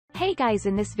Hey guys,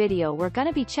 in this video we're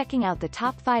gonna be checking out the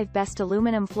top 5 best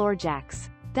aluminum floor jacks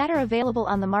that are available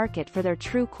on the market for their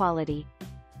true quality.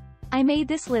 I made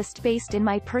this list based in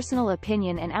my personal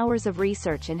opinion and hours of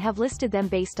research and have listed them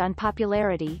based on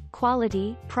popularity,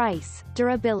 quality, price,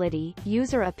 durability,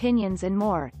 user opinions and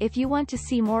more. If you want to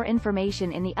see more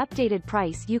information in the updated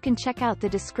price, you can check out the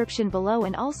description below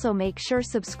and also make sure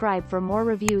subscribe for more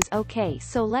reviews. Okay,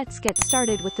 so let's get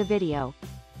started with the video.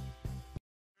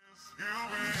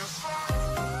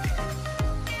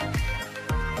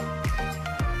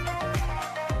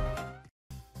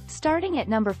 Starting at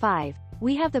number 5,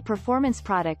 we have the Performance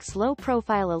Products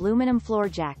Low-Profile Aluminum Floor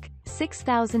Jack,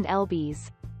 6000 lbs.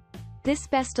 This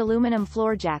best aluminum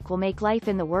floor jack will make life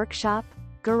in the workshop,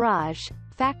 garage,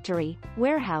 factory,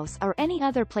 warehouse or any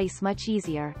other place much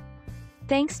easier.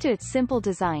 Thanks to its simple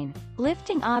design,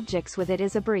 lifting objects with it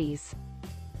is a breeze.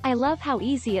 I love how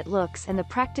easy it looks and the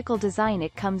practical design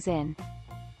it comes in.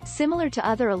 Similar to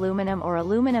other aluminum or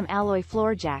aluminum alloy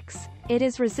floor jacks, it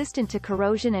is resistant to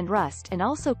corrosion and rust and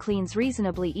also cleans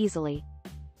reasonably easily.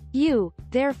 You,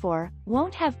 therefore,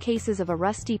 won't have cases of a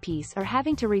rusty piece or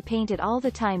having to repaint it all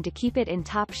the time to keep it in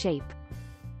top shape.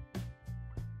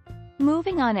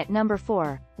 Moving on, at number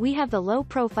 4, we have the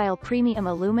low-profile premium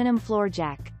aluminum floor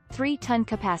jack, 3-ton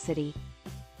capacity.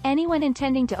 Anyone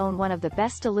intending to own one of the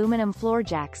best aluminum floor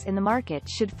jacks in the market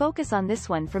should focus on this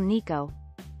one from Nico.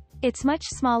 It's much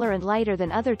smaller and lighter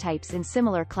than other types in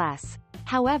similar class.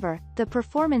 However, the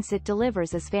performance it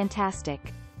delivers is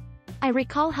fantastic. I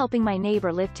recall helping my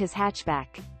neighbor lift his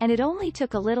hatchback, and it only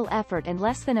took a little effort and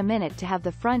less than a minute to have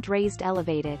the front raised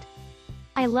elevated.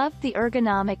 I loved the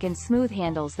ergonomic and smooth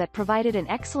handles that provided an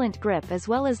excellent grip as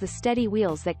well as the steady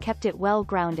wheels that kept it well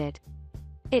grounded.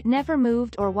 It never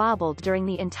moved or wobbled during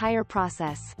the entire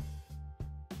process.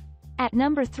 At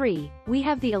number 3, we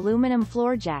have the aluminum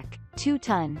floor jack,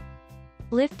 2-ton.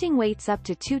 Lifting weights up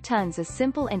to 2 tons is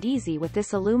simple and easy with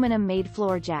this aluminum-made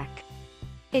floor jack.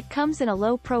 It comes in a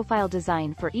low-profile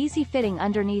design for easy fitting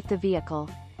underneath the vehicle.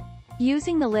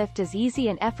 Using the lift is easy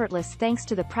and effortless thanks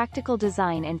to the practical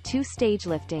design and 2-stage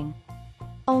lifting.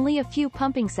 Only a few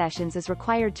pumping sessions is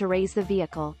required to raise the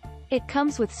vehicle. It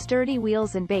comes with sturdy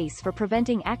wheels and base for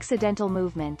preventing accidental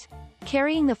movement.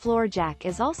 Carrying the floor jack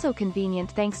is also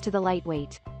convenient thanks to the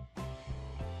lightweight.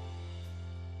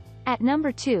 At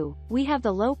number 2, we have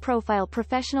the low-profile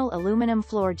professional aluminum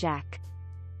floor jack.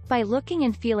 By looking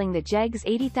and feeling the JEG's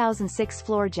 80006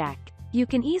 floor jack, you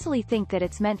can easily think that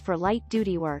it's meant for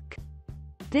light-duty work.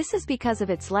 This is because of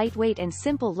its lightweight and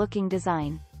simple-looking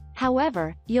design.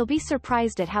 However, you'll be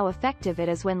surprised at how effective it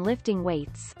is when lifting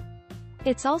weights.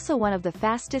 It's also one of the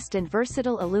fastest and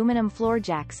versatile aluminum floor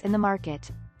jacks in the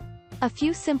market. A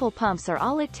few simple pumps are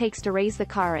all it takes to raise the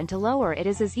car, and to lower it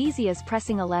is as easy as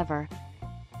pressing a lever.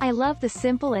 I love the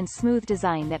simple and smooth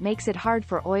design that makes it hard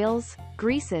for oils,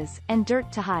 greases, and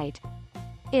dirt to hide.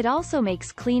 It also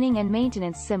makes cleaning and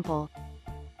maintenance simple.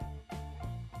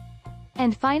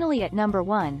 And finally, at number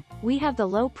 1, we have the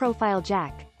low-profile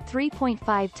jack,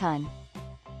 3.5-ton.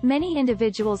 Many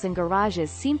individuals and garages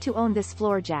seem to own this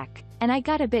floor jack, and I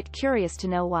got a bit curious to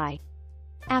know why.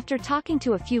 After talking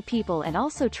to a few people and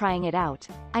also trying it out,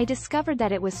 I discovered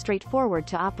that it was straightforward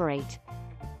to operate.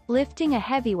 Lifting a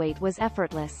heavyweight was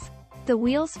effortless. The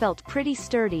wheels felt pretty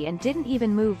sturdy and didn't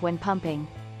even move when pumping.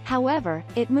 However,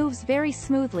 it moves very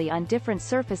smoothly on different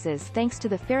surfaces thanks to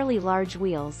the fairly large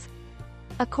wheels.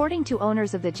 According to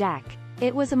owners of the jack,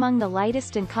 it was among the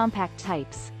lightest and compact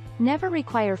types, never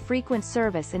require frequent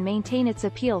service and maintain its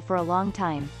appeal for a long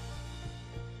time.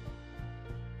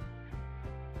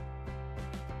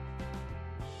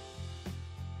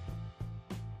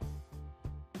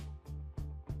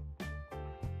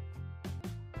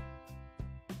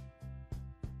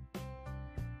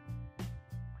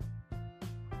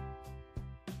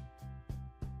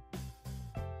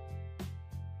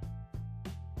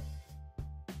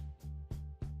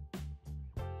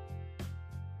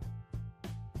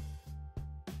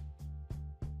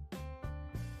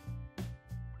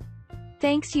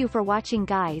 Thanks you for watching,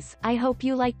 guys. I hope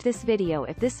you liked this video.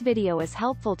 If this video is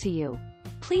helpful to you,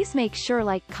 please make sure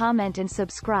like, comment and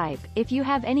subscribe. If you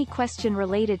have any question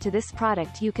related to this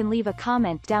product, you can leave a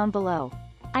comment down below.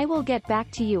 I will get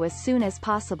back to you as soon as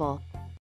possible.